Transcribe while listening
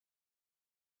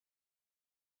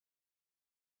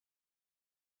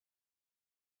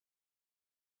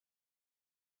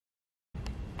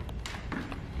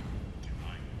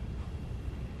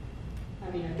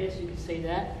I mean, I guess you could say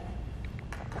that.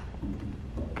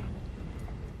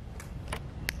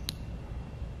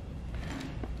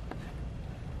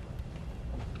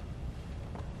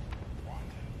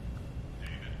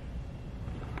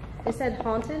 It said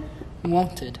haunted?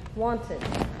 Wanted. Wanted.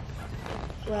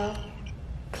 Well,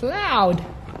 Cloud!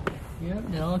 Yep,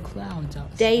 there are clouds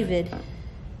outside. David.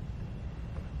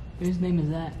 Whose name is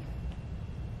that?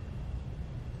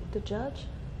 The judge?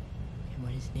 Yeah,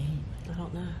 what is his name? I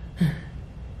don't know.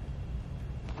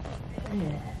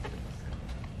 Yeah.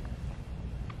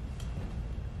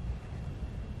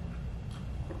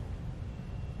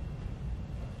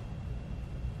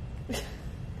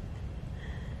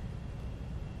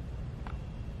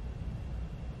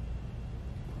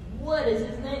 What is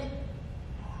his name?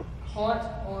 Haunt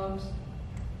Arms.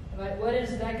 Right, what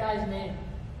is that guy's name?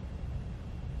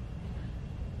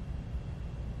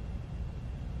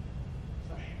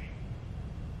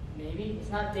 Maybe? It's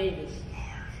not Davis.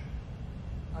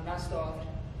 I'm not starved.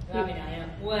 I mean, I am.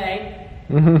 Wait.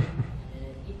 I didn't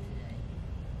eat today.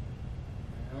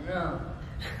 I don't know.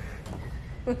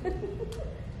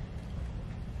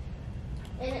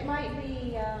 And it might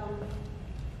be,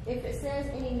 if it says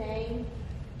any name,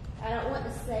 I don't want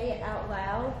to say it out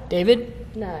loud. David?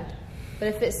 No. But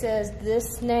if it says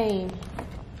this name,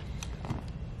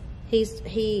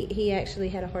 he actually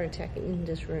had a heart attack in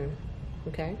this room.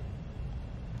 Okay?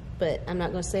 But I'm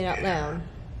not going to say it out loud.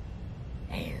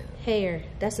 Hair. Hair.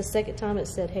 That's the second time it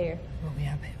said hair. Well, we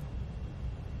have hair.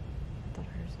 I thought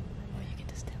I heard something. Well, you can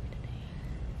just tell me the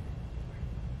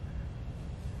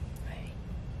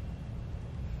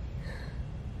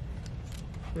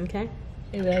name. Right. Okay?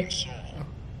 Hey, Rex.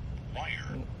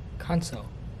 Console.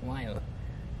 Wire.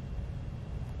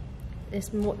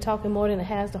 It's talking more than it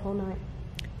has the whole night.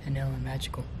 I know, I'm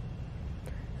magical.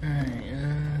 Alright,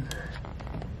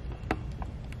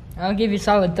 I'll give you a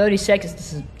solid 30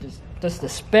 seconds just to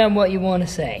spam what you want to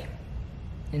say.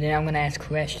 And then I'm going to ask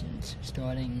questions,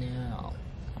 starting now.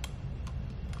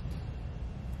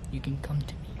 You can come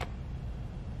to me.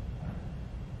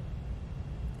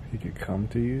 He could come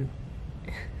to you?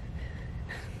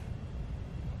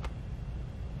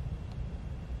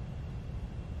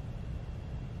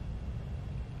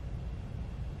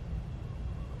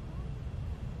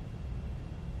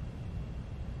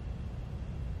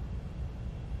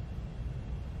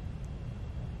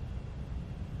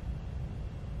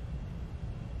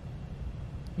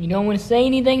 You don't want to say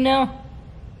anything now?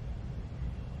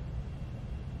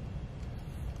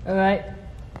 Alright.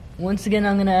 Once again,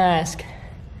 I'm going to ask.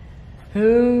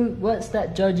 What's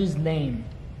that judge's name?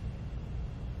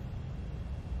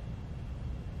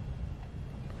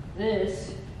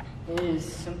 This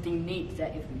is something neat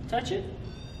that if you touch it,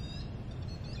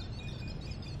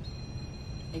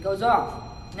 it goes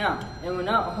off. Now, it will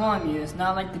not harm you. It's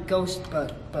not like the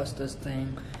Ghostbusters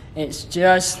thing. It's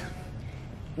just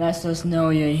lets us know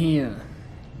you're here.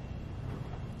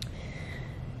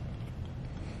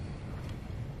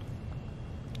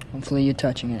 Hopefully you're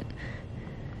touching it.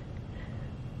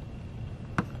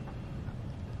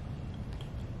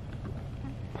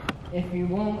 If you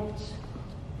want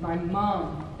my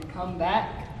mom to come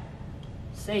back,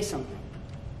 say something.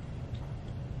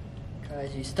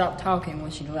 Because you stopped talking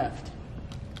when she left.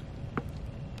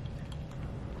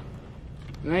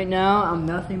 Right now, I'm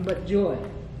nothing but joy.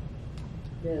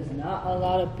 There's not a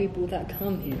lot of people that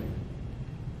come here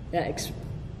that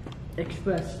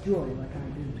express joy like I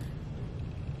do.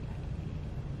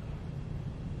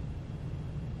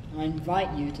 I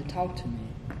invite you to talk to me,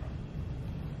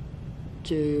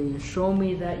 to show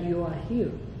me that you are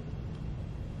here.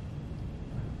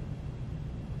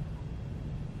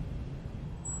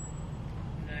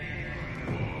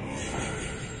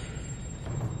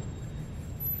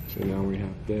 So now we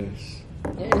have this.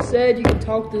 It said you can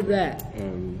talk through that.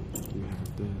 And we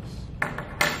have this.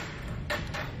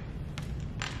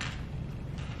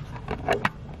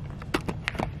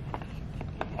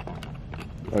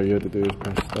 All you have to do is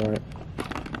press start.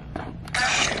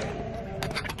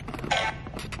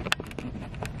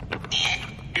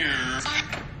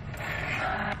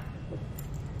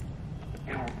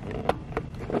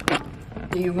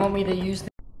 Do you want me to use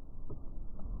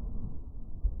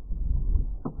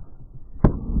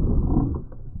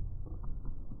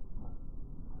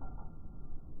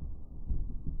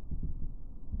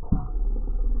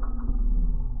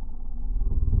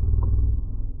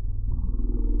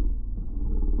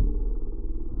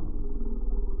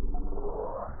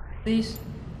please?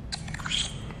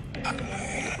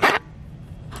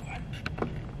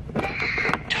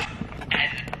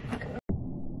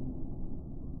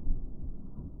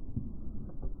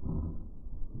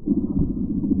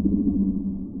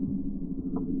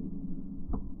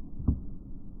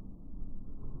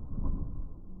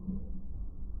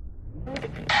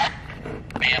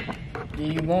 Do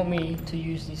you want me to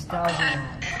use these 1,000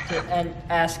 rods and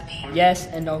ask yes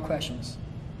and no questions?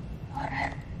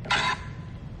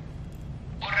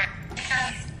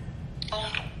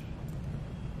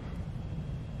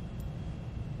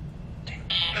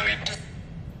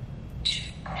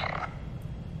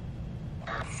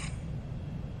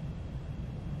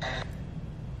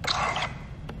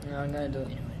 No, I'm gonna do it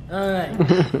anyway. Alright.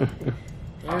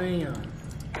 Here we go.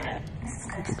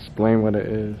 Explain what it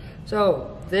is.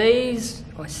 So, these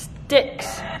are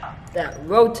sticks that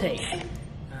rotate.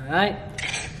 Alright?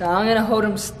 So I'm gonna hold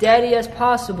them steady as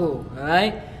possible.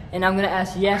 Alright? And I'm gonna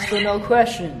ask yes or no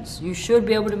questions. You should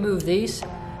be able to move these.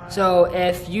 So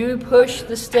if you push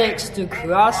the sticks to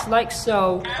cross like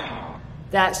so,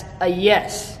 that's a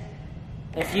yes.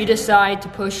 If you decide to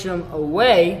push them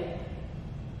away,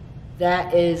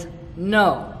 that is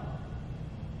no.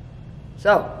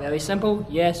 So, very simple,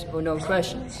 yes or no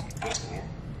questions.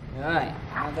 Alright,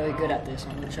 I'm not very good at this, so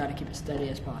I'm going to try to keep it steady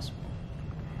as possible.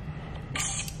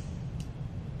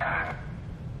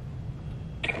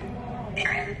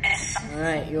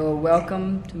 Alright, you're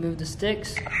welcome to move the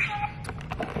sticks.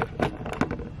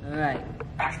 Alright.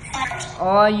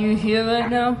 Are you here right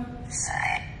now?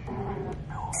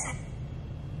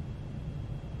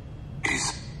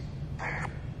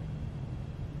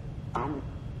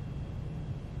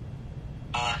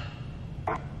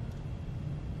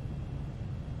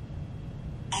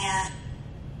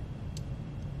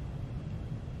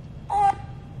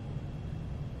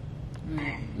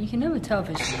 You can never tell if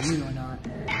it's you or not.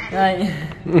 Right?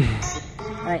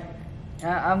 Right.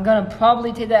 I'm gonna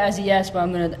probably take that as a yes, but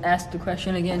I'm gonna ask the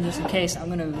question again just in case. I'm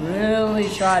gonna really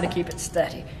try to keep it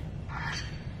steady.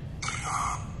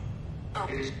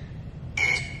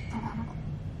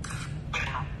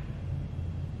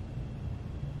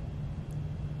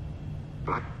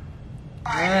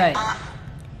 Alright.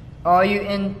 Are you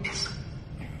in...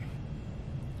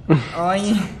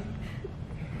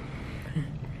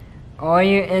 Are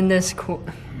you in this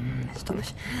Stop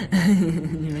it.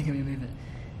 You're making me move it.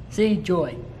 See?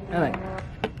 Joy. Alright.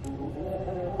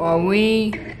 Are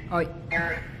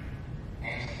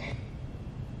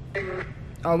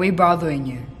we bothering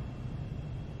you?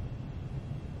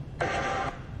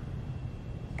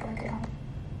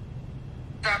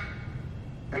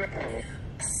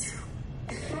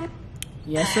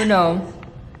 Yes or no?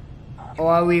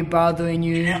 Or are we bothering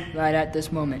you right at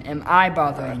this moment? Am I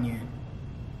bothering you?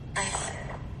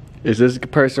 Is this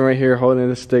person right here holding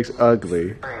the sticks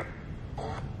ugly?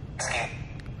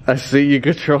 I see you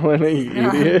controlling it, you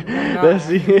idiot. That's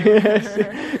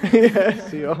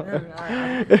yes, you are.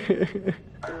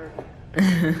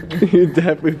 You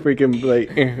definitely freaking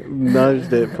like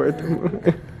nudged it for the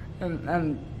moment.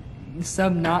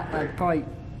 I'm not. I probably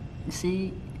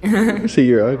see. See,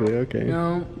 you're ugly. Okay.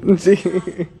 No. See.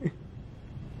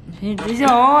 He's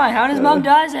alright. How does Mom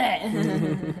does it?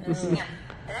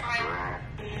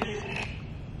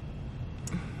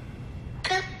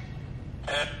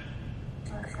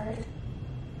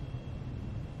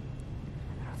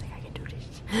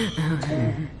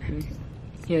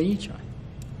 Here, you try.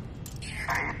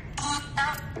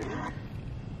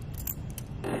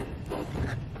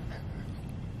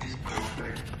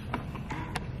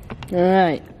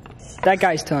 Alright, that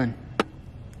guy's turn.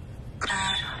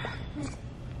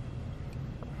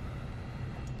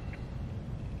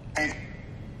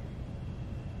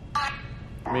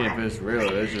 I mean, if it's real,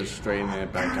 it's just straightening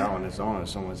it back out on its own if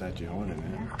someone's actually holding it.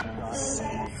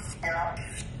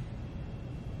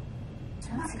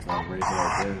 I'll raise it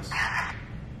like this.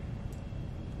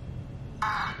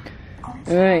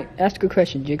 Alright, ask a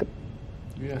question, Jacob.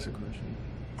 You ask a question.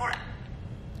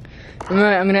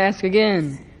 Alright, I'm gonna ask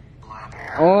again.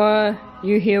 Are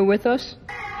you here with us?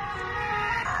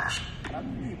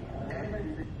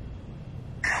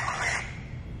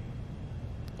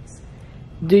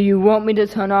 Do you want me to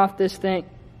turn off this thing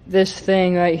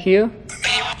right here?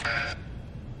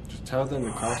 Just tell them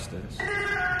to cross this.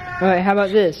 Alright, how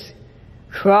about this?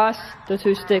 Cross the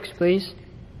two sticks, please.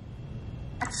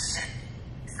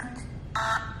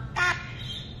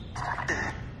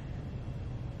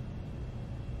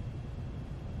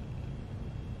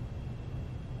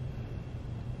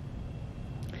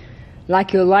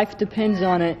 Like your life depends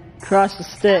on it, cross the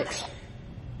sticks.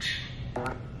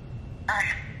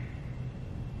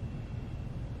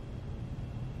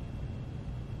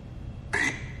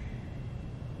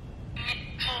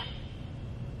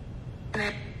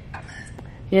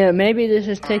 Yeah, maybe this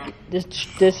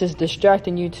is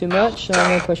distracting you too much, so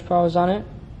I'm gonna push pause on it.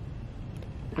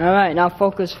 Alright, now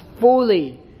focus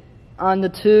fully on the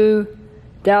two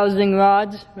dowsing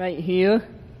rods right here.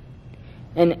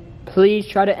 And please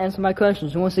try to answer my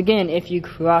questions. Once again, if you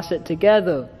cross it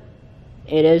together,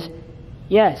 it is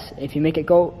yes. If you make it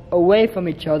go away from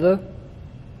each other,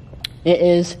 it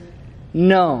is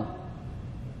no.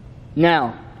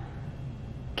 Now,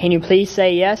 can you please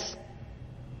say yes?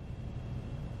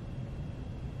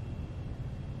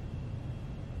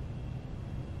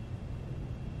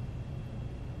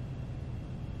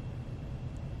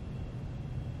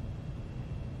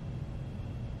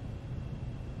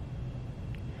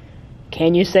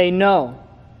 Can you say no?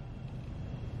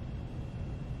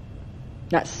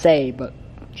 Not say, but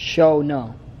show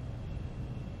no.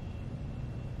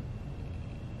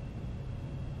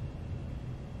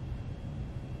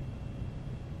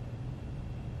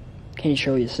 Can you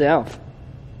show yourself?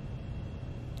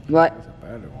 What? That's a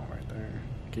better one right there.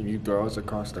 Can you throw us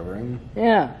across the room?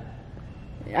 Yeah.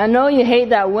 I know you hate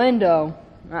that window.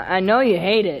 I know you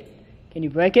hate it. Can you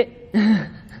break it?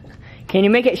 Can you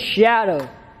make it shadow?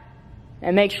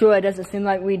 And make sure it doesn't seem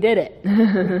like we did it.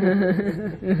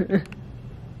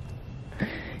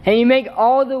 And you make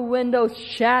all the windows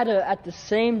shatter at the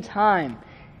same time.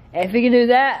 If you can do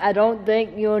that, I don't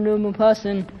think you're a normal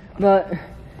person, but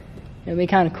it'd be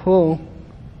kind of cool.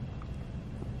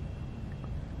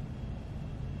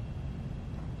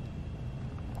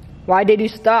 Why did you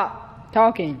stop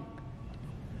talking?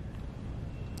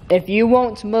 If you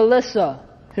want Melissa,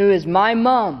 who is my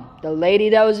mom, the lady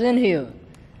that was in here,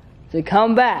 to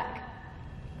come back,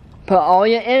 put all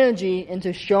your energy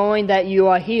into showing that you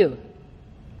are here.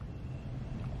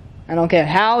 I don't care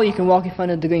how, you can walk in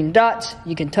front of the green dots,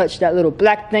 you can touch that little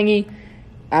black thingy.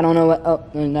 I don't know what, oh,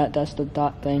 that's the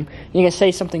dot thing. You can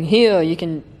say something here, you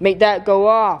can make that go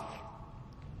off.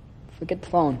 Forget the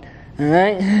phone,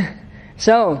 alright?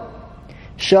 So,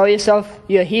 show yourself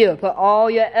you're here, put all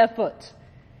your effort.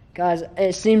 Guys,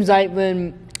 it seems like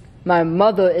when my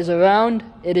mother is around,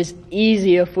 it is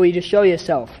easier for you to show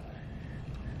yourself.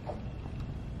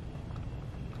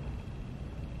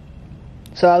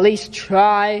 So at least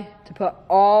try to put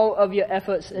all of your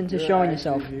efforts into showing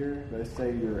yourself. Here, let's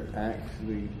say you're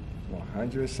actually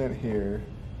 100% here.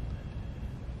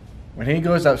 When he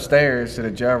goes upstairs to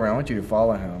the jail room, I want you to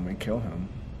follow him and kill him.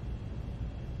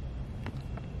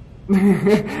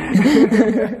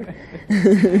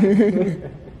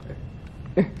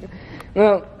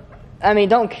 Well, I mean,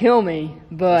 don't kill me,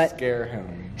 but scare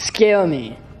him. Scare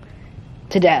me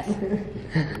to death.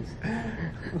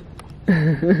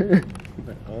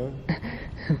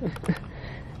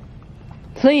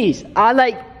 Please,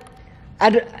 I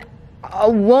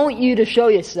want you to show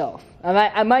yourself.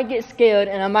 I might get scared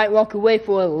and I might walk away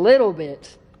for a little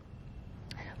bit,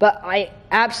 but I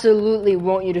absolutely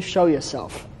want you to show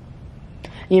yourself.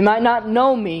 You might not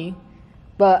know me,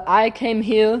 but I came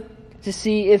here to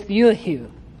see if you're here.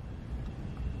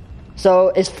 So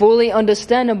it's fully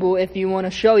understandable if you want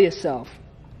to show yourself.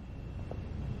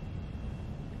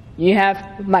 You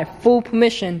have my full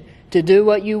permission to do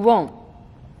what you want.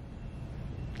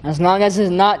 As long as it's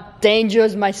not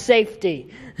dangerous my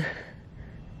safety.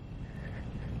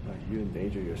 You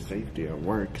endanger your safety at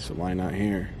work, so why not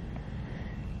here?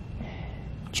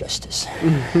 Justice.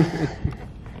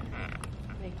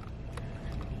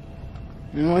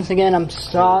 And once again, I'm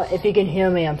sorry. If you can hear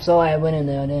me, I'm sorry I went in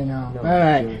there. I didn't know.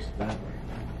 Alright.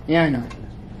 Yeah, I know.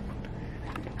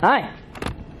 Hi.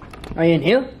 Are you in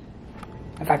here?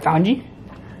 Have I found you?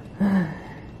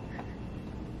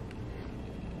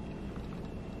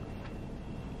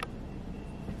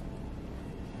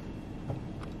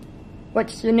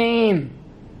 What's your name?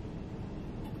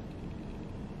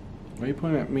 Why are you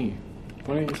pointing at me?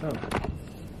 Point at yourself.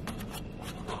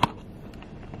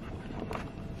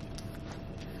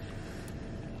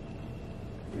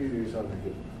 You do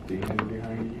something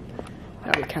behind you.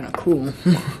 That'd be kind of cool.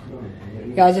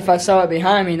 Guys, if I saw it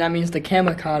behind me, that means the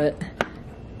camera caught it.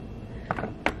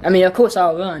 I mean, of course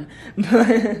I'll run, but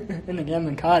and the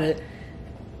camera caught it.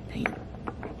 Dang it.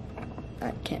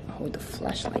 I can't hold the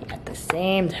flashlight at the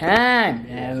same time.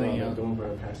 There we go.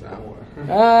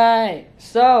 Alright,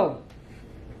 so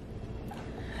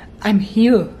I'm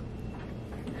here.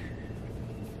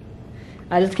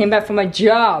 I just came back from my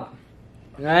job.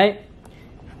 Right?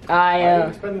 I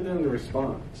expected them to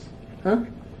response. Huh?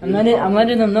 I'm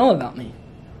letting them know about me.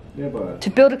 Yeah, but to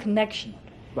build a connection.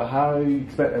 But how do you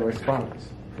expect a response?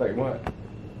 Like what?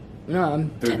 No,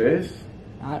 I'm through this?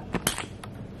 I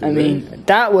mean,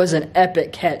 that was an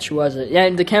epic catch, was it? Yeah,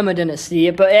 the camera didn't see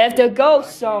it, but if the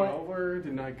ghost saw it. Over,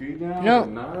 did not go down, no.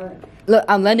 Did not. Look,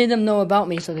 I'm letting them know about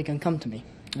me so they can come to me.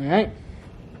 Alright?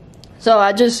 So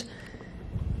I just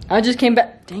came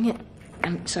back. Dang it.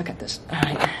 I suck at this.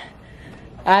 Alright.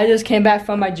 I just came back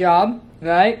from my job,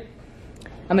 right?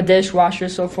 I'm a dishwasher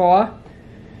so far.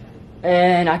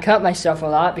 And I cut myself a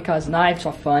lot because knives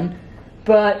are fun.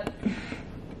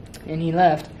 And he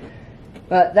left.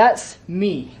 But that's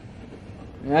me.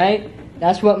 Right?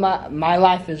 That's what my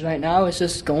life is right now. It's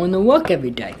just going to work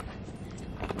every day.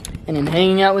 And then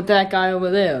hanging out with that guy over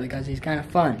there because he's kind of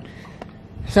fun.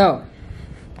 So,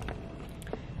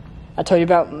 I told you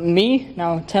about me.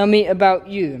 Now tell me about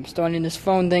you. I'm starting this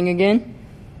phone thing again.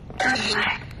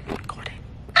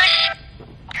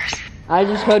 I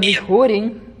just heard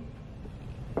recording.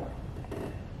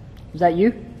 Is that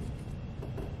you?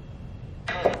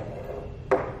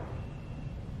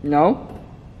 No?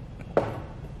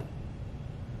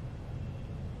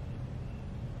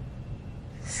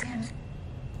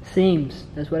 Seems.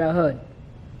 That's what I heard.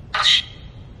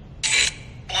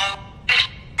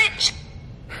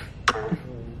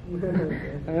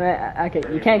 Alright,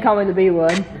 okay, you can't call me the B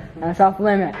word. That's off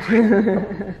limits.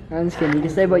 I'm just kidding, you can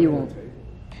say what you want.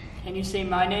 Can you say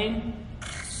my name?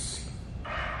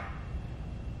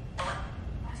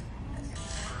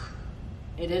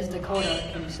 It is Dakota,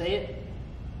 can you say it?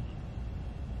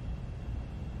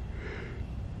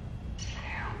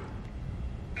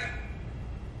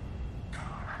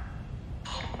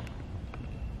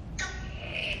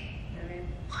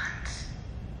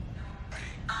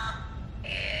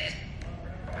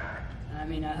 I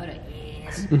mean, I heard a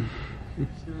yes.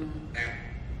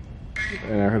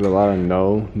 And I heard a lot of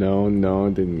no,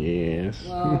 then yes.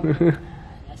 Well,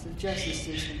 that's the justice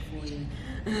system for you.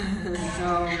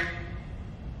 So,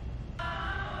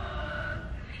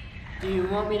 do you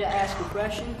want me to ask a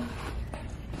question?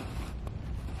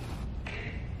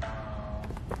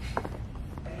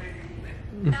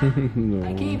 No.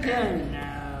 I keep hearing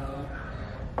no.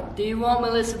 Do you want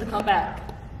Melissa to come back?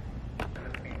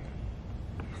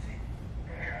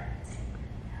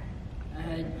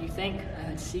 You think? I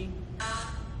heard C.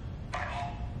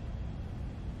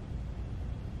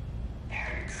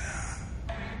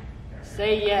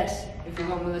 Say yes if you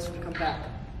want Melissa to come back.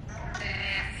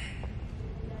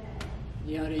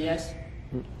 You heard a yes?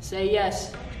 Say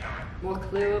yes. More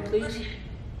clearer, please.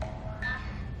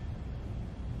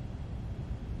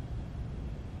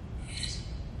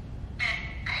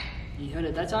 You heard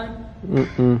it that time?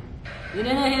 Mm-mm. You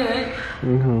didn't hear it?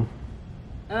 No.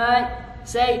 Alright,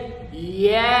 say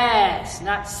yes,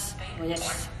 not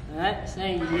yes. Alright,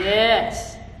 say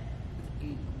yes.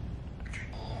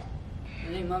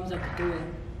 I think Mom's up to do it.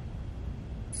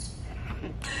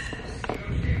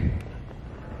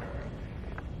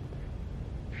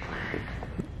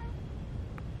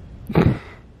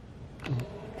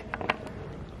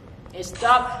 It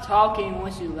stopped talking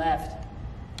once you left.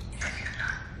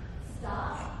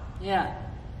 Stop. Yeah.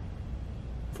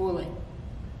 Fully.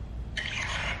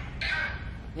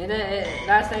 And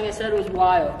last thing it said was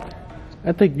wild.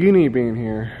 I think you need being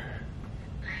here.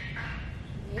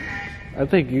 I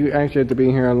think you actually have to be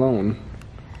here alone.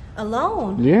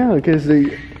 Alone? Yeah, because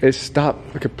it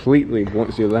stopped completely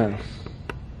once you left.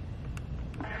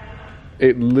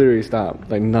 It literally stopped.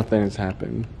 Like nothing has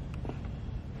happened.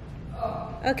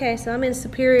 Okay, so I'm in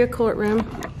Superior Courtroom.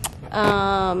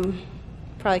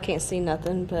 Probably can't see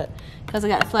nothing, but because I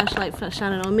got a flashlight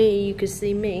shining on me, you could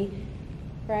see me,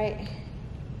 right?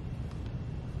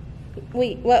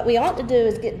 What we ought to do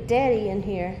is get Daddy in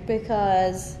here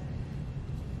because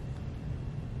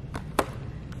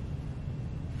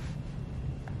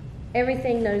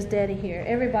everything knows Daddy here.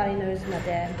 Everybody knows my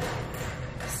dad.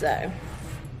 So,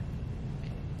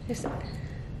 just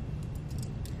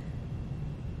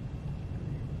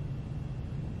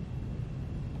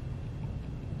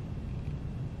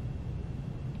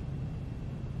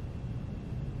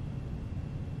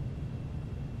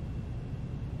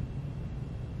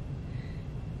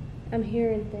I'm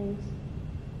hearing things.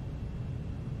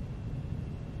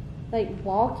 Like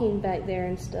walking back there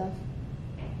and stuff.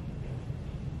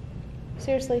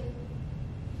 Seriously.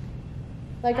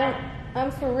 Like I'm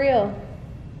for real.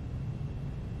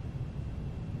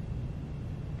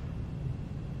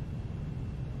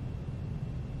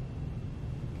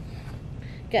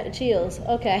 Got the chills.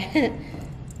 Okay.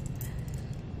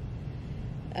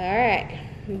 Alright.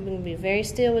 I'm going to be very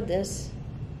still with this.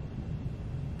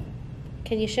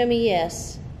 Can you show me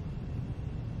yes?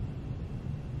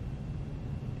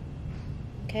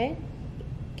 Okay.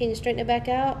 Can you straighten it back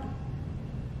out?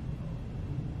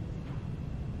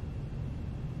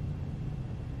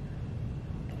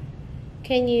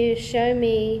 Can you show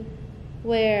me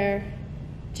where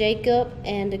Jacob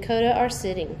and Dakota are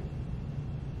sitting?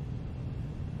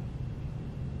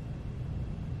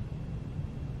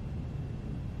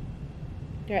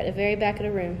 They're at the very back of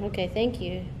the room. Okay, thank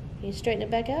you. Can you straighten it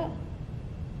back out?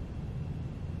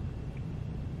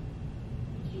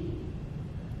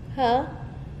 Huh?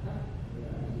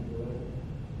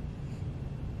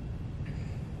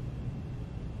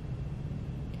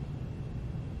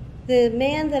 The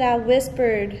man that I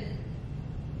whispered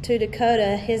to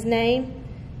Dakota, his name,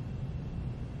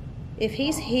 if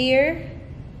he's here.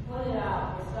 Put it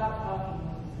out. It stopped talking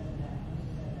once it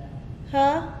said that.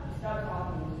 Huh? It stopped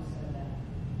talking once it said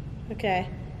that. Okay.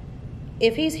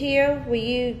 If he's here, will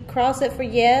you cross it for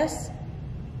yes?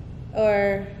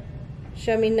 Or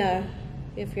show me no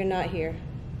if you're not here?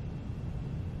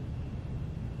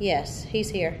 Yes, he's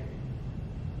here.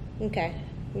 Okay.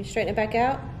 Will you straighten it back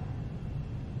out?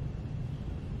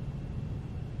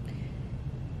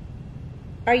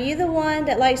 Are you the one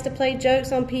that likes to play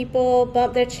jokes on people,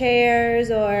 bump their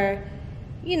chairs, or,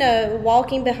 you know,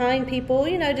 walking behind people,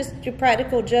 you know, just your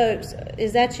practical jokes?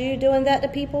 Is that you doing that to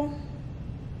people?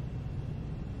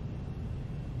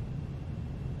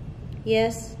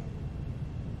 Yes?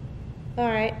 All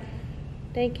right.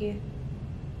 Thank you.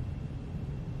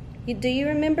 Do you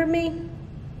remember me?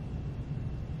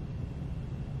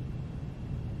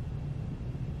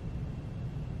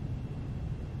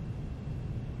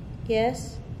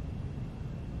 Yes?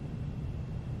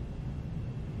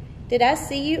 Did I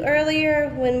see you earlier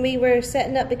when we were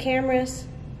setting up the cameras?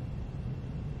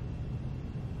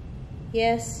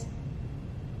 Yes?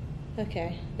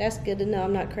 Okay, that's good to know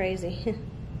I'm not crazy.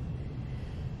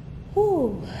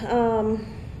 Whew,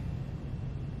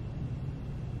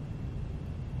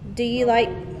 do you like...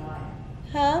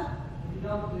 Huh? If you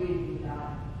don't breathe, you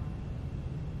die.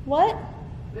 What?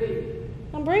 Breathe.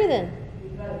 I'm breathing. You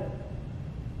better.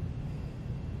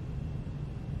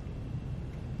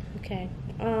 Okay.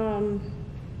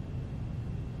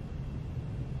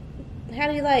 How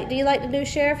do you like the new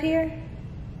sheriff here?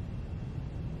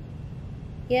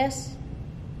 Yes?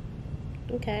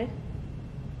 Okay.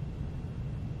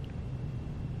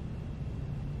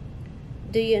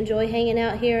 Do you enjoy hanging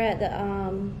out here at the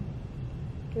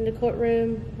in the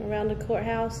courtroom around the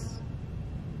courthouse?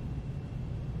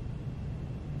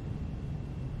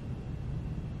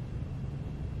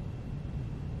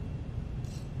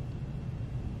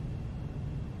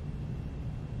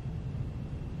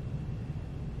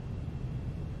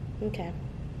 Okay.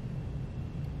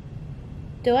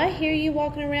 Do I hear you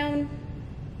walking around?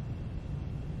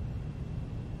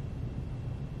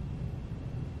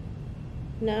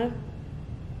 No?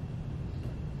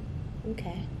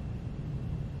 Okay.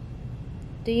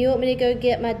 Do you want me to go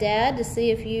get my dad to see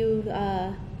if you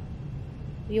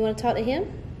want to talk to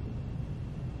him?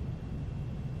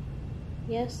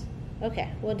 Yes?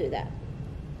 Okay, we'll do that.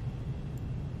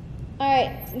 All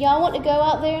right, y'all want to go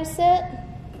out there and sit?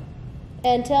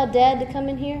 And tell Dad to come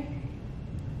in here?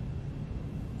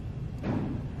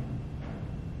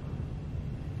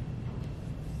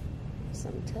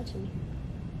 Something touching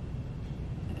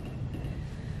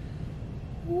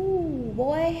you. Ooh,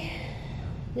 boy.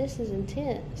 This is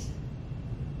intense.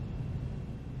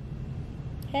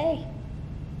 Hey.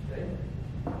 Hey.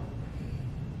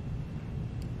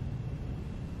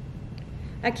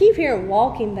 I keep hearing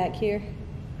walking back here.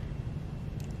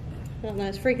 I don't know,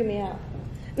 it's freaking me out.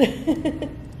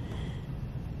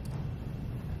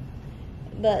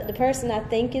 But the person I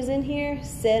think is in here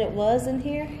said it was in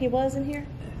here. He was in here.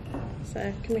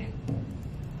 So come here.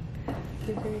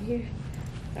 Come right here.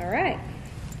 All right.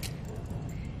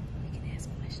 We can ask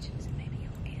questions and maybe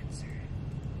you'll answer.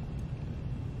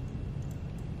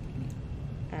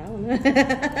 I don't know.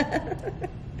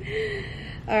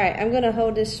 All right, I'm going to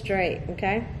hold this straight,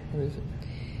 okay? What is it?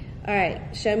 All right,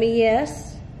 show me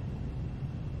yes.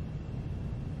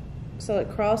 So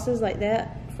it crosses like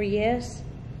that for yes,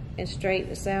 and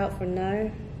straightens out for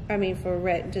no. I mean for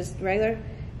just regular.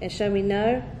 And show me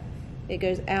no. It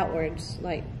goes outwards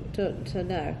like to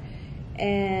no.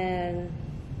 And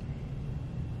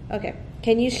okay,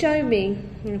 can you show me?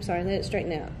 I'm sorry, let it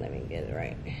straighten out. Let me get it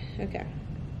right. Okay.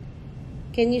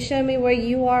 Can you show me where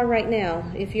you are right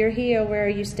now? If you're here, where are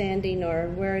you standing, or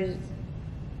where is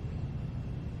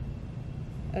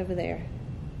over there?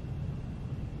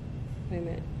 Wait a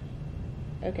minute.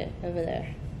 Okay, over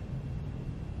there.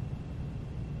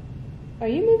 Are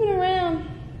you moving around?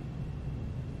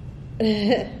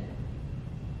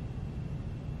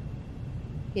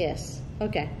 Yes.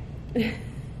 Okay.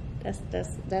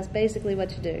 That's basically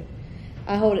what you do.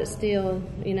 I hold it still,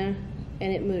 you know,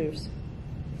 and it moves.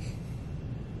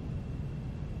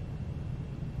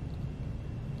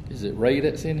 Is it Ray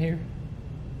that's in here?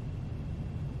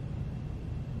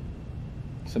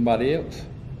 Somebody else?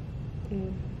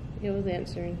 It was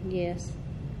answering yes.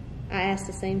 I asked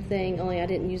the same thing, only I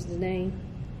didn't use the name.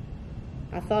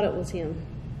 I thought it was him.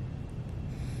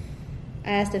 I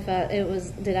asked if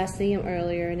did I see him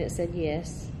earlier, and it said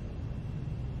yes.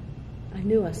 I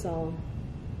knew I saw him.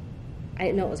 I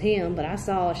didn't know it was him, but I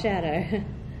saw a shadow.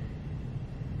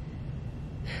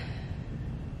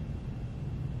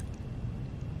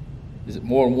 Is it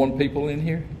more than one people in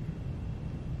here?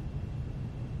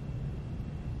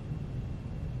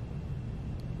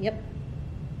 Yep.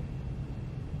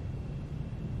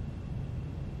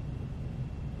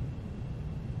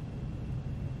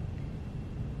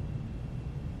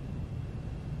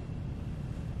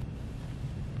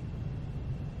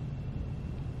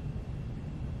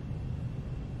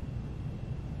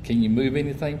 Can you move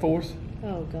anything for us?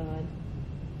 Oh, God.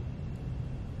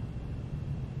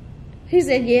 He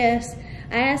said yes.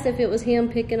 I asked if it was him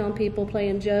picking on people,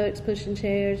 playing jokes, pushing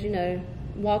chairs, you know,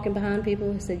 walking behind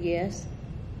people. He said yes.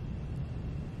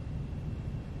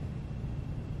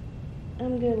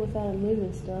 I'm good without him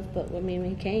moving stuff, but I mean,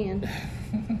 he can.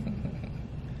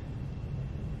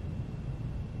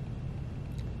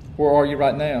 Where are you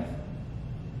right now?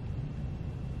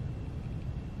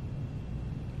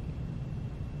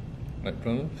 Right in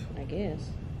front of us? I guess.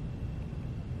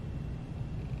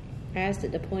 I asked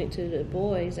it to point to the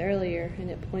boys earlier, and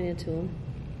it pointed to them.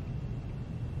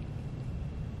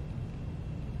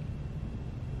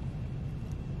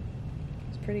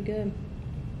 It's pretty good.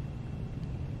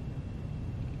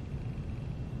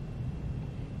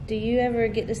 Do you ever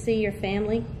get to see your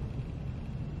family?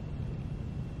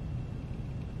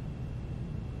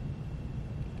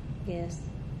 Yes.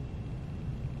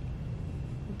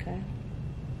 Okay.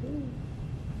 Ooh.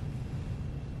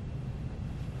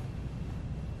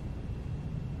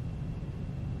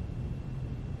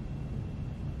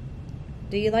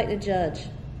 Do you like to judge?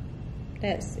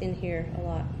 That's in here a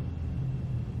lot.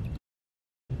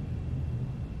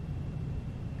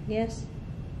 Yes?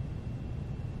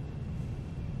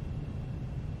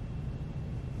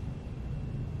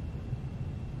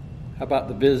 How about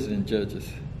the visiting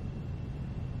judges?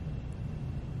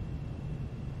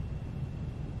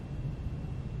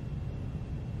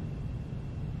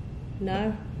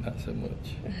 No? Not so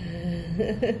much.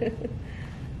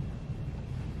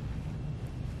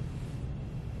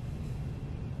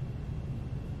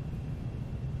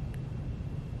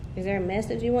 Is there a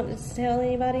message you want to tell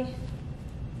anybody?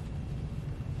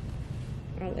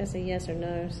 Oh, that's a yes or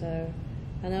no, so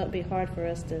I know it'd be hard for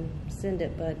us to send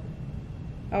it, but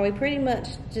are we pretty much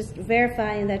just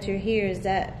verifying that you're here? Is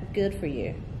that good for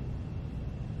you?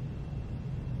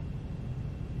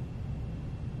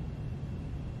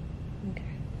 Okay.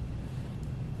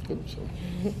 Oops,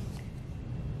 sorry.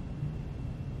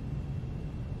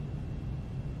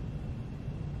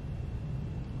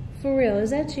 For real, is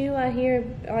that you I hear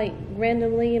like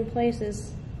randomly in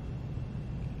places?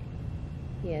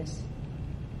 Yes.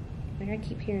 Like I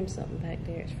keep hearing something back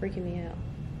there. It's freaking me out.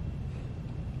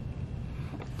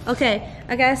 Okay,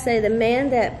 I gotta say, the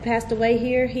man that passed away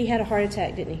here, he had a heart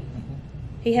attack, didn't he? Mm-hmm.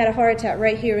 He had a heart attack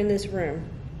right here in this room.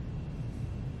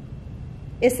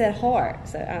 It said heart,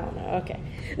 so I don't know. Okay.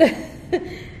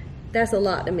 That's a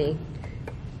lot to me.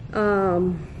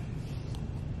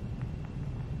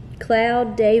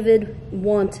 Cloud David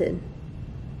Wanted.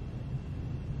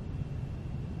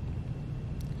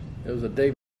 It was a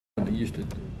David that used to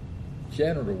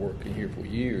janitor work in here for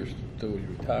years until he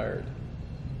retired.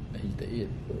 He's dead,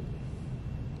 but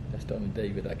that's the only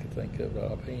David I can think of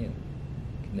offhand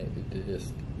connected to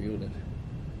this building.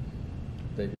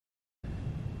 David.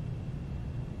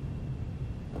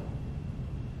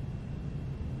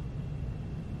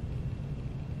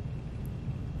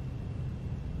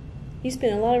 You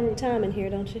spend a lot of time in here,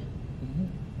 don't you?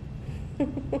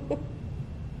 Mm-hmm.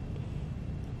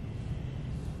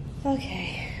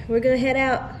 Okay, we're gonna head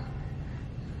out.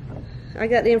 I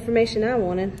got the information I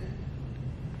wanted.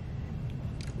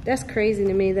 That's crazy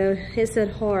to me, though. It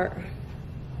said heart.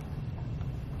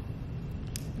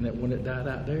 And that one that died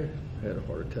out there had a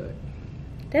heart attack.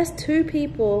 That's 2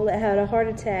 people that had a heart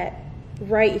attack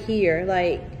right here,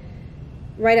 like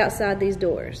right outside these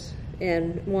doors,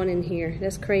 and one in here.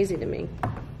 That's crazy to me.